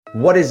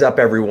What is up,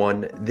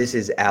 everyone? This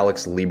is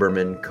Alex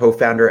Lieberman,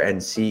 co-founder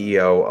and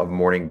CEO of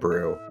Morning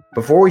Brew.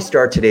 Before we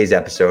start today's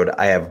episode,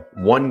 I have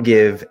one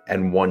give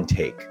and one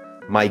take.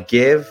 My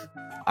give,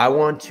 I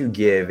want to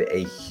give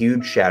a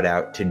huge shout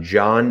out to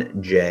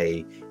John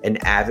J., an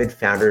avid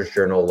Founders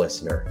Journal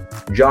listener.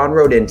 John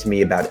wrote into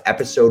me about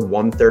episode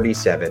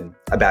 137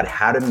 about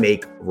how to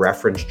make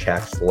reference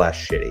checks less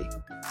shitty.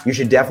 You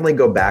should definitely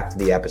go back to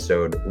the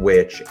episode,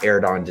 which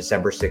aired on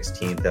December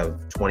 16th of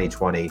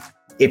 2020,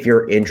 if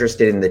you're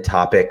interested in the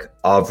topic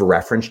of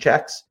reference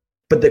checks.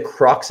 But the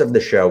crux of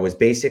the show was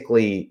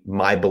basically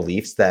my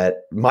belief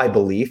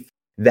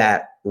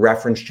that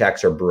reference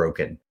checks are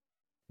broken.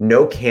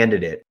 No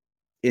candidate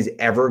is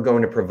ever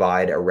going to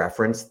provide a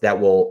reference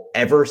that will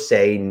ever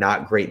say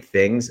not great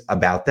things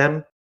about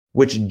them,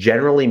 which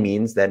generally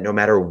means that no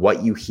matter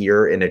what you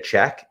hear in a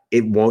check,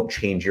 it won't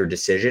change your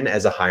decision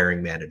as a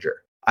hiring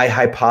manager. I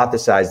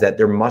hypothesized that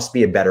there must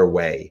be a better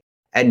way,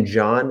 and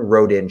John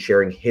wrote in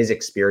sharing his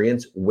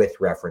experience with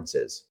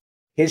references.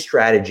 His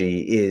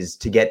strategy is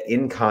to get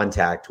in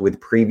contact with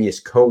previous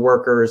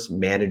coworkers,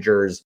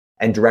 managers,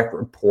 and direct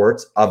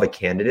reports of a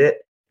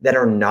candidate that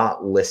are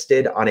not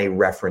listed on a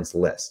reference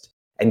list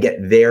and get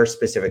their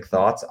specific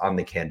thoughts on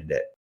the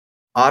candidate.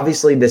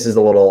 Obviously, this is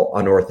a little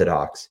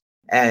unorthodox,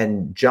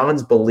 and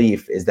John's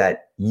belief is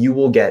that you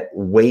will get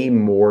way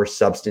more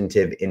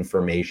substantive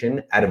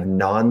information out of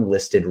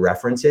non-listed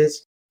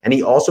references. And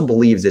he also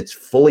believes it's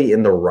fully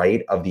in the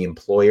right of the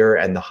employer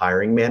and the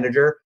hiring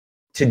manager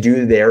to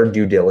do their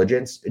due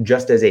diligence,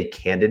 just as a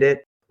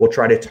candidate will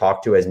try to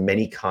talk to as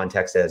many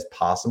contacts as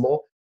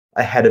possible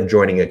ahead of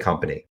joining a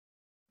company.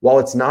 While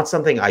it's not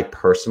something I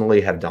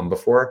personally have done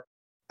before,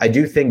 I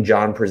do think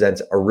John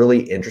presents a really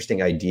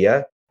interesting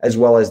idea, as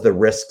well as the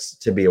risks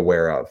to be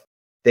aware of.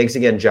 Thanks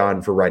again,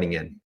 John, for writing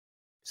in.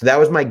 So that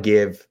was my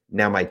give,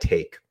 now my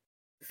take.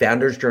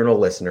 Founders Journal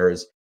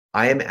listeners,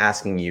 I am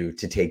asking you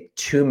to take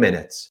 2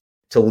 minutes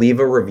to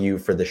leave a review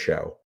for the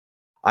show.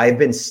 I've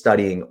been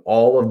studying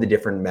all of the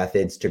different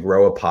methods to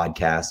grow a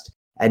podcast,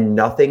 and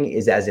nothing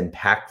is as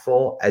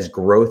impactful as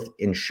growth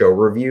in show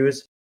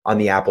reviews on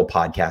the Apple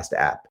Podcast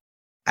app.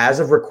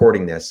 As of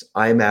recording this,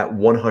 I'm at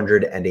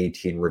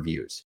 118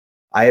 reviews.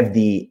 I have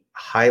the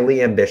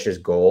highly ambitious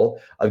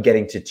goal of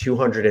getting to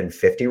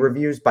 250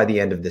 reviews by the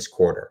end of this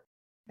quarter.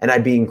 And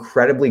I'd be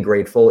incredibly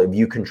grateful if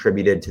you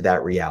contributed to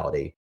that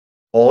reality.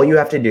 All you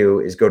have to do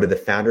is go to the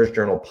Founders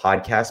Journal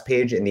podcast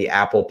page in the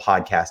Apple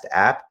Podcast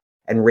app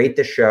and rate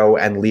the show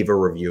and leave a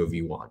review if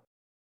you want.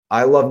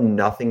 I love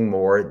nothing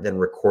more than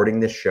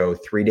recording this show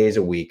 3 days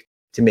a week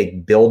to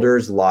make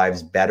builders'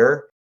 lives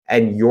better,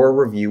 and your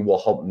review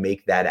will help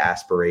make that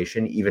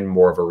aspiration even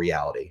more of a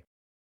reality.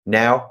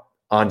 Now,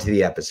 on to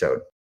the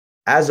episode.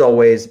 As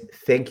always,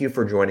 thank you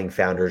for joining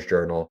Founders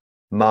Journal,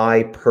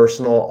 my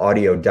personal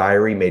audio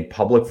diary made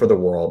public for the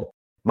world.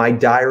 My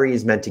diary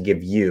is meant to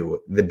give you,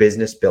 the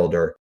business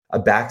builder, a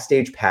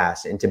backstage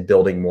pass into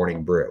building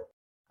Morning Brew.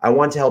 I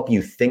want to help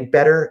you think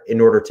better in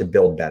order to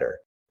build better,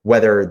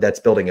 whether that's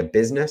building a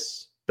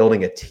business,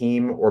 building a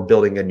team, or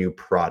building a new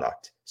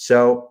product.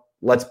 So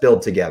let's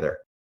build together.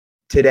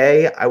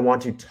 Today, I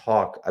want to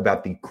talk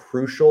about the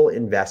crucial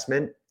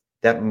investment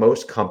that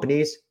most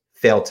companies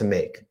fail to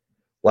make.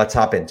 Let's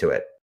hop into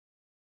it.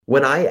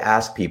 When I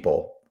ask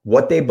people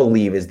what they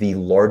believe is the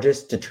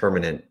largest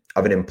determinant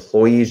of an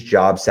employee's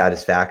job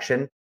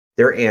satisfaction,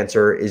 their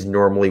answer is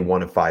normally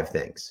one of 5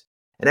 things.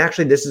 And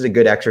actually, this is a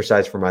good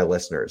exercise for my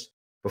listeners.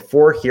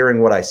 Before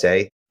hearing what I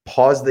say,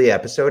 pause the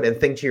episode and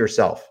think to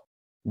yourself,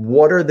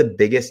 what are the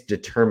biggest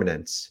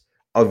determinants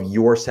of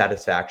your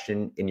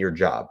satisfaction in your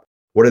job?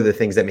 What are the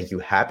things that make you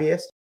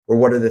happiest? Or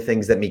what are the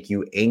things that make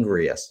you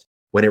angriest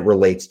when it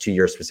relates to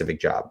your specific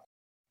job?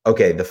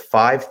 Okay, the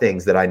 5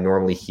 things that I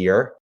normally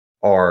hear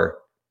are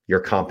your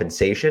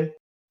compensation,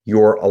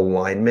 your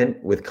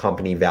alignment with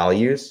company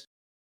values,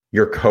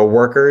 your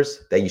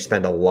coworkers that you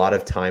spend a lot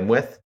of time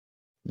with,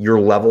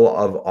 your level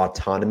of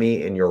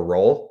autonomy in your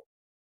role,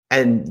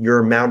 and your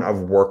amount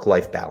of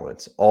work-life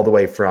balance, all the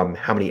way from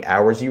how many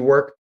hours you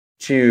work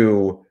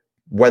to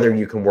whether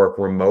you can work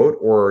remote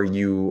or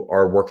you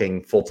are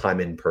working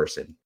full-time in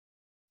person.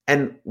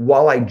 And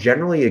while I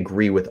generally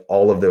agree with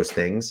all of those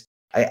things,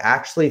 I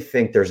actually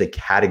think there's a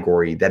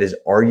category that is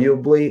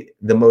arguably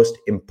the most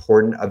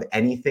important of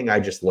anything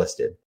I just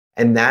listed.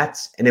 And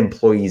that's an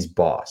employee's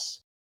boss.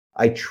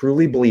 I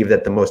truly believe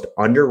that the most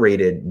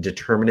underrated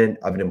determinant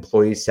of an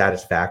employee's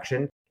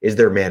satisfaction is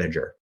their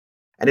manager.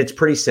 And it's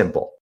pretty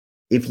simple.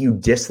 If you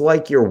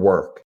dislike your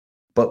work,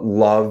 but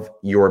love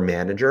your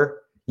manager,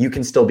 you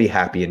can still be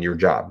happy in your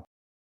job.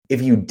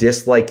 If you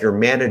dislike your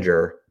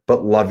manager,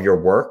 but love your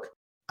work,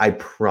 I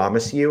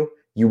promise you,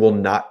 you will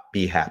not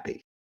be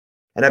happy.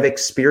 And I've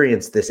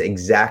experienced this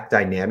exact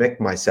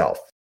dynamic myself.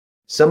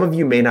 Some of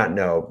you may not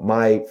know,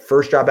 my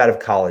first job out of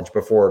college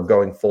before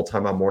going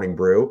full-time on Morning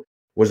Brew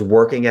was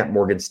working at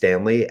Morgan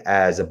Stanley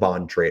as a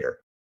bond trader.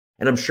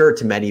 And I'm sure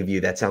to many of you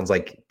that sounds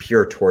like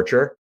pure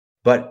torture,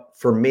 but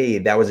for me,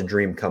 that was a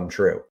dream come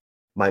true.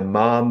 My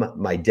mom,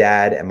 my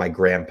dad, and my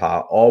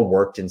grandpa all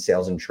worked in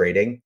sales and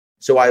trading.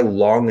 So I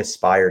long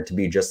aspired to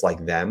be just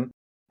like them.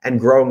 And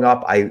growing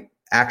up, I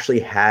actually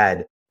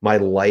had my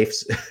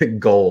life's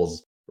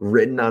goals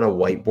written on a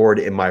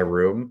whiteboard in my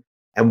room.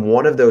 And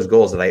one of those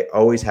goals that I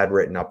always had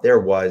written up there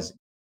was,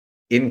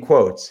 in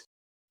quotes,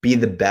 be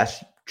the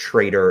best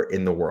trader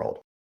in the world.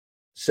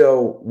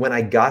 So when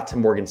I got to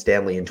Morgan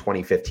Stanley in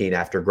 2015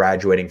 after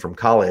graduating from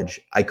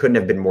college, I couldn't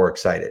have been more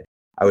excited.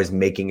 I was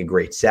making a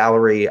great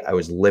salary. I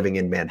was living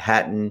in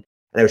Manhattan,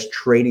 and I was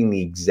trading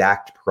the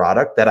exact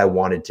product that I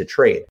wanted to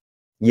trade.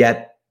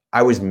 Yet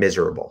I was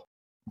miserable.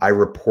 I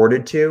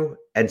reported to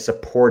and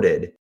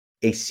supported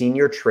a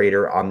senior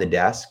trader on the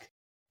desk,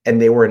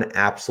 and they were an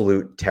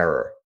absolute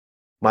terror.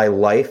 My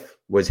life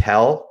was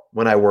hell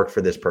when I worked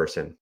for this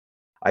person.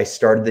 I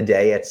started the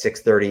day at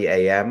 6:30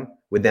 a.m.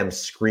 with them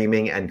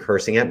screaming and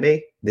cursing at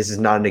me. This is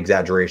not an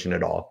exaggeration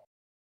at all.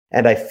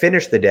 And I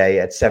finished the day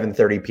at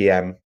 7:30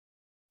 p.m.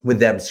 with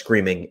them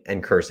screaming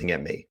and cursing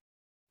at me.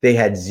 They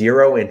had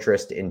zero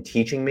interest in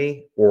teaching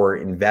me or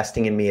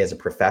investing in me as a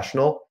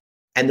professional,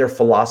 and their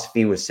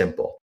philosophy was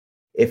simple.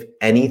 If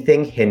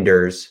anything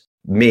hinders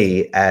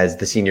me as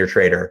the senior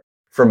trader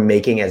from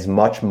making as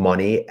much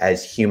money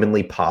as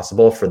humanly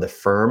possible for the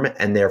firm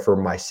and therefore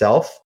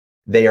myself,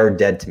 they are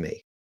dead to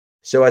me.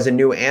 So as a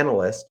new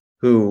analyst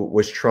who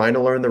was trying to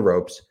learn the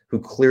ropes, who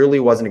clearly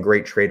wasn't a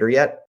great trader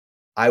yet,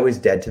 I was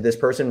dead to this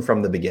person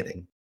from the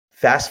beginning.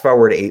 Fast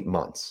forward 8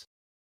 months.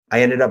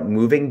 I ended up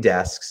moving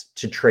desks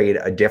to trade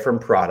a different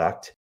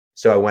product.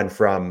 So I went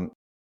from,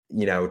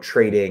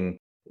 trading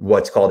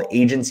what's called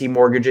agency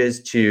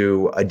mortgages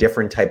to a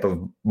different type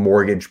of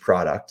mortgage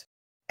product.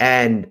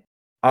 And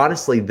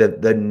honestly,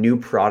 the new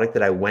product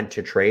that I went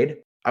to trade,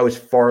 I was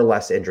far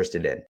less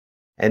interested in.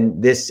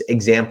 And this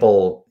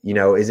example,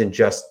 isn't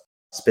just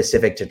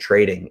specific to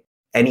trading.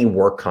 Any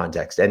work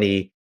context,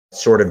 any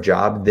sort of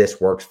job,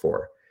 this works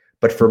for.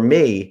 But for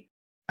me,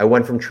 I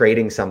went from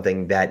trading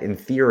something that in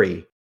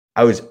theory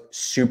I was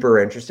super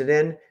interested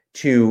in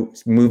to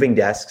moving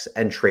desks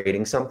and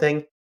trading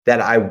something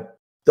that I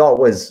thought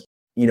was,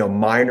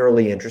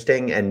 minorly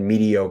interesting and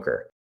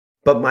mediocre.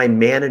 But my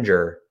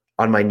manager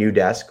on my new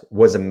desk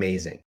was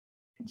amazing.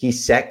 He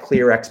set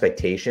clear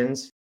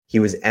expectations. He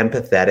was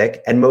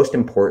empathetic. And most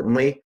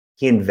importantly,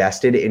 he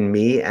invested in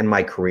me and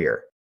my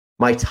career.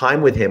 My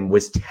time with him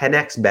was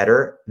 10x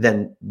better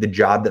than the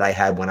job that I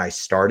had when I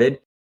started,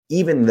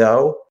 even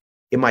though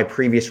in my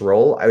previous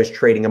role, I was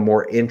trading a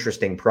more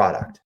interesting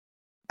product.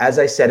 As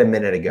I said a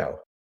minute ago,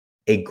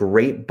 a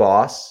great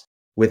boss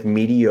with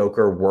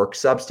mediocre work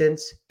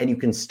substance, and you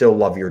can still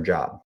love your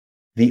job.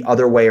 The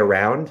other way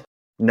around,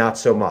 not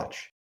so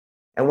much.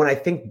 And when I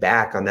think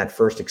back on that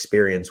first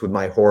experience with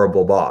my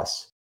horrible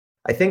boss,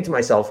 I think to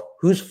myself,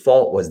 whose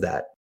fault was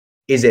that?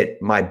 Is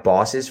it my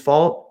boss's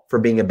fault for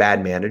being a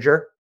bad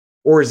manager?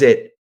 Or is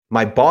it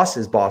my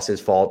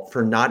boss's fault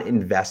for not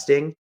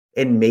investing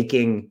in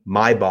making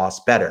my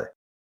boss better?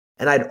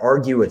 And I'd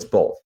argue it's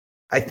both.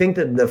 I think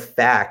that the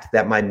fact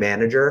that my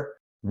manager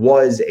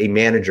was a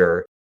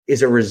manager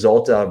is a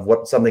result of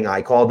something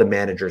I call the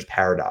manager's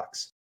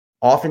paradox.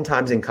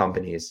 Oftentimes in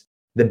companies,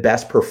 the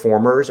best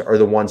performers are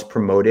the ones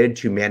promoted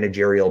to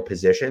managerial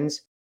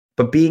positions,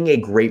 but being a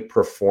great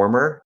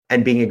performer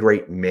and being a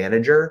great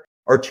manager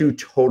are two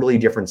totally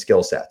different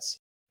skill sets.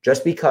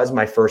 Just because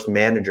my first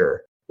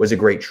manager was a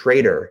great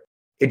trader,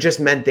 it just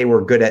meant they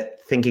were good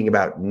at thinking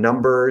about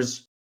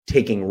numbers,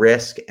 taking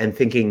risk, and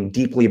thinking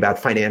deeply about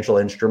financial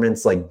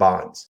instruments like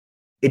bonds.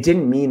 It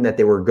didn't mean that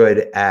they were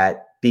good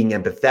at being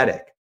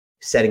empathetic,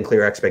 setting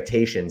clear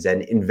expectations,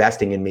 and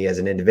investing in me as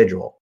an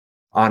individual.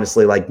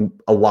 Honestly, like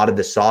a lot of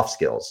the soft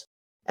skills.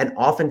 And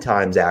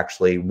oftentimes,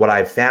 actually, what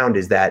I've found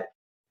is that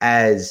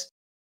as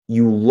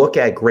you look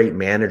at great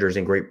managers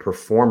and great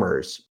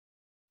performers,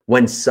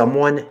 when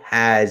someone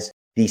has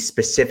the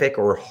specific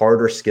or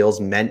harder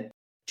skills meant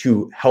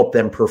to help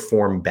them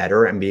perform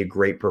better and be a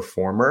great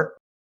performer,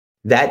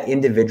 that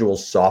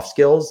individual's soft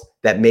skills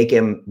that make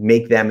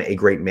them a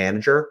great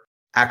manager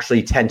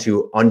actually tend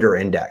to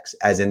under-index,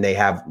 as in they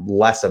have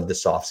less of the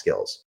soft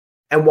skills.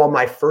 And while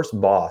my first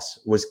boss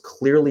was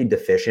clearly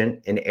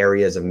deficient in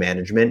areas of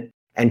management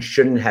and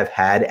shouldn't have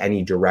had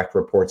any direct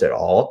reports at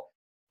all,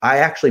 I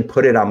actually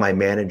put it on my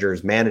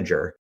manager's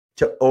manager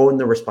to own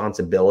the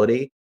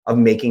responsibility of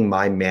making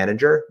my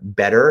manager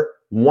better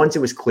once it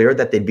was clear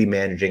that they'd be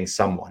managing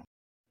someone.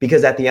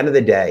 Because at the end of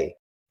the day,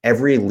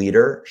 every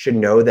leader should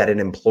know that an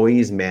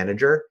employee's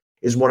manager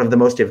is one of the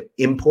most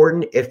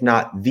important, if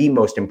not the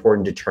most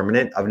important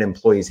determinant of an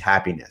employee's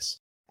happiness.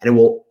 And it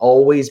will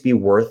always be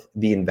worth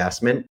the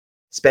investment,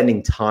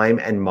 spending time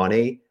and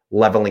money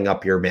leveling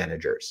up your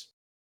managers.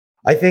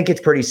 I think it's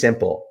pretty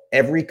simple.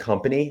 Every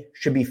company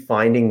should be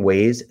finding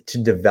ways to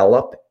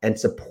develop and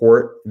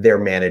support their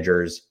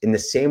managers in the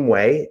same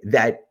way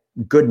that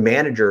good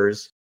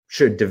managers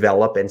should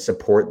develop and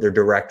support their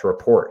direct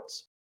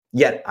reports.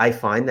 Yet I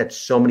find that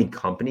so many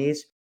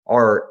companies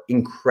are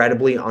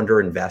incredibly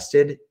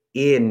underinvested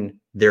in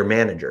their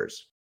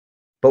managers.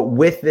 But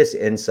with this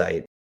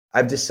insight,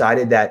 I've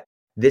decided that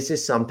this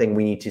is something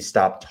we need to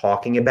stop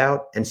talking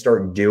about and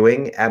start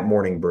doing at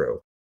Morning Brew.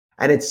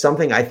 And it's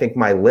something I think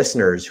my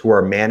listeners who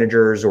are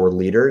managers or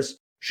leaders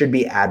should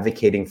be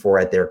advocating for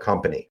at their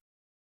company.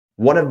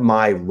 One of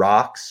my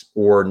rocks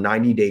or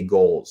 90-day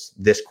goals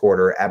this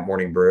quarter at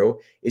Morning Brew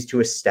is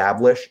to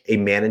establish a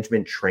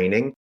management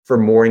training for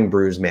Morning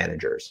Brew's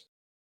managers.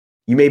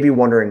 You may be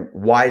wondering,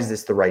 why is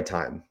this the right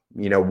time?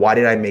 Why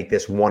did I make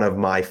this one of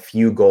my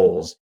few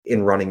goals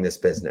in running this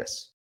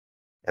business?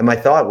 And my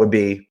thought would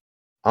be,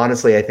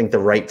 honestly, I think the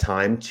right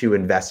time to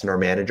invest in our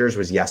managers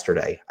was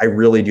yesterday. I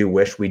really do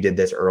wish we did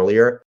this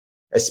earlier,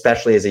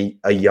 especially as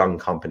a young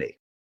company.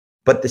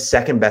 But the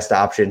second best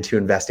option to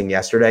investing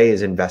yesterday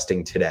is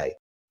investing today.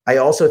 I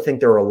also think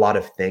there are a lot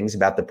of things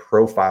about the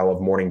profile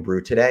of Morning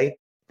Brew today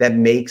that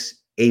makes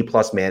A+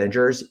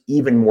 managers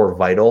even more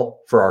vital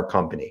for our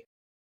company.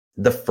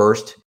 The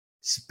first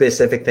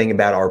specific thing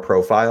about our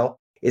profile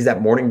is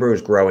that Morning Brew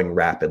is growing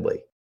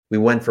rapidly. We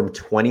went from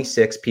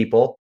 26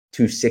 people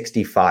to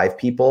 65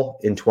 people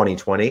in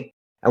 2020,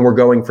 and we're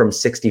going from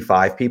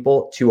 65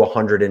 people to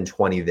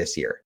 120 this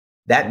year.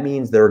 That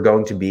means there are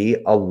going to be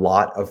a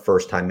lot of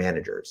first-time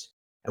managers.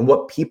 And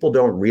what people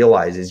don't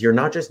realize is you're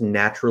not just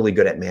naturally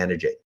good at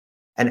managing.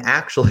 And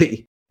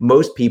actually,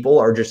 most people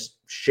are just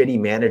shitty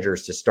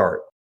managers to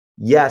start.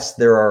 Yes,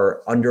 there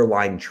are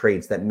underlying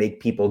traits that make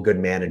people good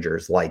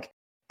managers like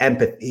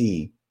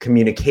empathy,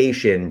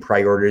 communication,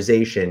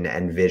 prioritization,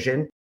 and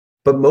vision.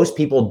 But most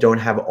people don't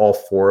have all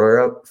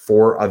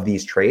four of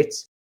these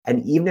traits.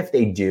 And even if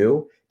they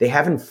do, they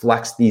haven't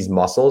flexed these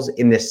muscles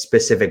in this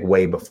specific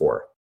way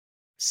before.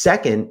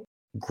 Second,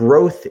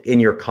 growth in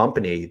your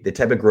company, the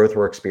type of growth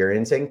we're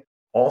experiencing,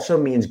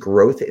 also means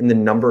growth in the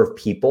number of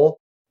people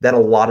that a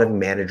lot of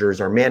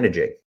managers are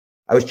managing.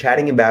 I was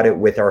chatting about it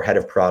with our head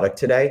of product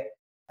today,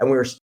 and we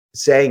were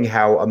saying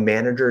how a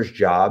manager's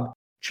job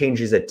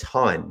changes a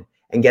ton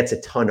and gets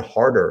a ton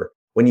harder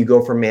when you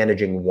go from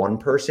managing one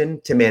person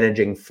to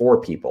managing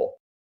 4 people.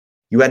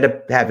 You end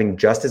up having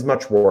just as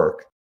much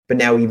work, but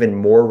now even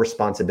more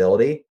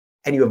responsibility,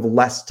 and you have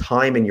less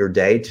time in your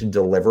day to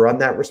deliver on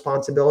that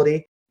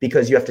responsibility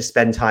because you have to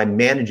spend time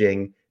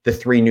managing the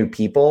 3 new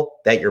people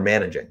that you're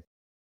managing.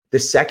 The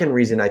second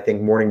reason I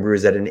think Morning Brew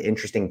is at an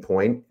interesting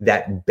point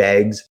that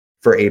begs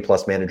for A+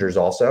 managers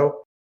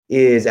also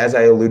is, as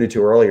I alluded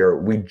to earlier,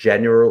 we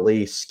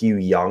generally skew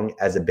young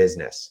as a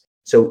business.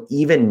 So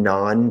even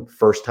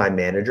non-first-time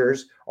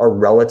managers are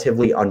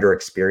relatively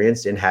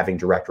underexperienced in having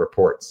direct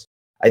reports.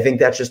 I think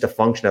that's just a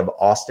function of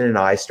Austin and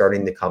I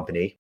starting the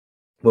company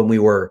when we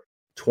were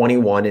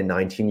 21 and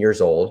 19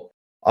 years old,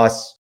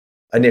 us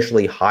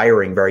initially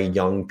hiring very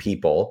young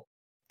people,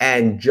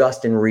 and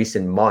just in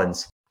recent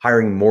months,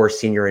 hiring more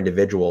senior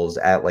individuals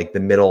at like the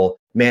middle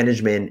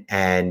management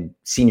and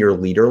senior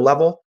leader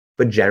level.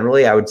 But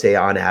generally, I would say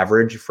on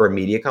average for a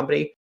media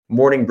company,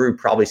 Morning Brew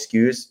probably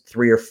skews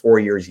 3 or 4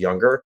 years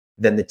younger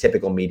than the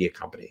typical media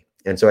company.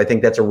 And so I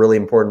think that's a really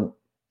important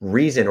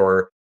reason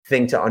or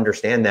thing to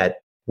understand, that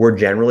we're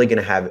generally going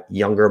to have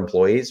younger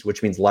employees,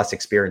 which means less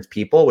experienced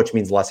people, which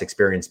means less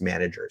experienced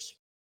managers.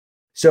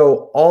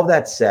 So all of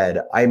that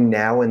said, I'm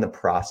now in the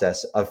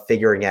process of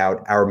figuring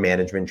out our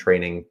management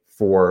training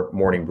for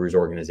Morning Brew's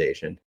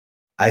organization.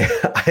 I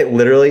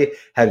literally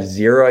have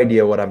zero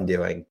idea what I'm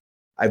doing.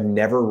 I've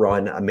never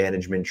run a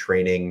management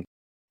training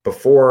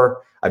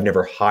before. I've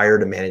never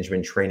hired a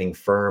management training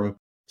firm.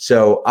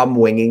 So I'm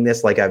winging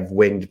this like I've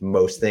winged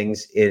most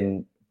things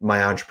in my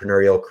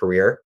entrepreneurial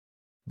career.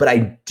 But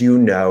I do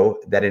know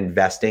that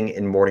investing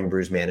in Morning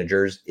Brew's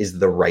managers is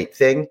the right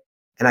thing.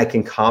 And I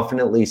can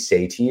confidently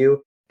say to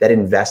you that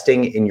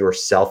investing in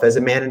yourself as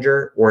a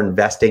manager or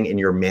investing in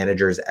your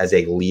managers as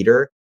a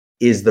leader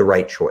is the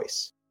right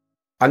choice.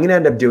 I'm going to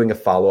end up doing a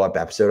follow-up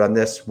episode on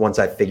this once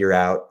I figure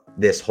out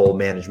this whole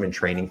management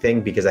training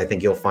thing, because I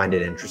think you'll find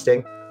it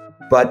interesting.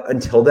 But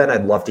until then,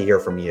 I'd love to hear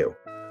from you.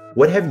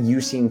 What have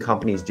you seen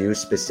companies do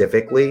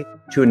specifically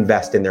to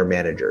invest in their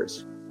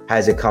managers?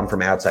 Has it come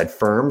from outside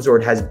firms, or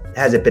has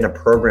it been a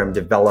program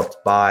developed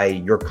by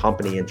your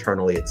company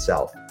internally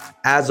itself?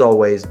 As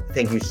always,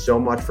 thank you so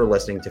much for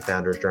listening to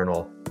Founders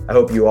Journal. I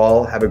hope you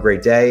all have a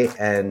great day,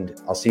 and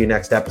I'll see you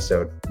next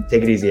episode.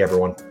 Take it easy,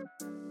 everyone.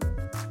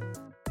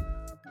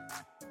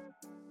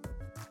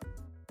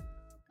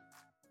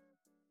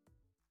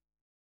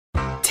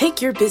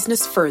 Take your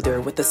business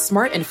further with the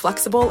smart and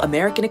flexible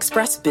American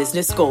Express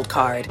Business Gold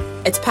Card.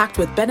 It's packed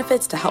with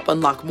benefits to help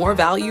unlock more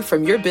value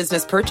from your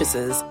business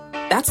purchases.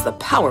 That's the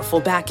powerful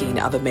backing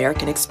of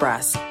American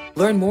Express.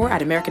 Learn more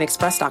at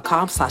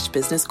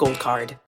americanexpress.com/businessgoldcard.